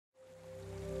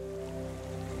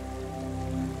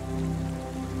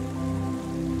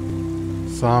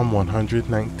Psalm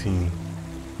 119,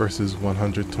 verses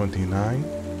 129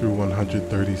 through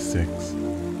 136.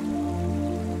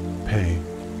 Pay.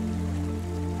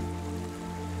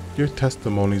 Your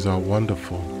testimonies are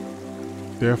wonderful,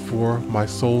 therefore my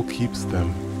soul keeps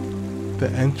them.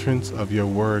 The entrance of your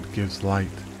word gives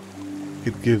light.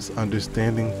 It gives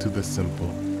understanding to the simple.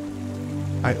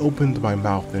 I opened my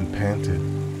mouth and panted,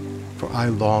 for I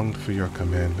longed for your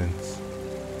commandments.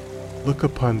 Look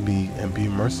upon me and be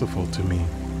merciful to me,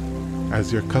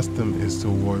 as your custom is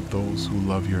toward those who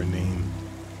love your name.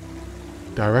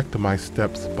 Direct my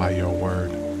steps by your word,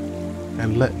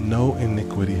 and let no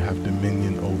iniquity have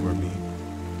dominion over me.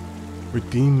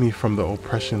 Redeem me from the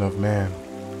oppression of man,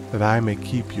 that I may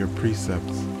keep your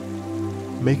precepts.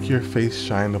 Make your face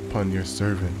shine upon your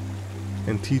servant,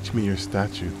 and teach me your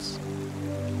statutes.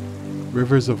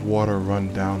 Rivers of water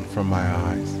run down from my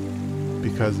eyes,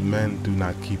 because men do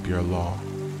not keep your law.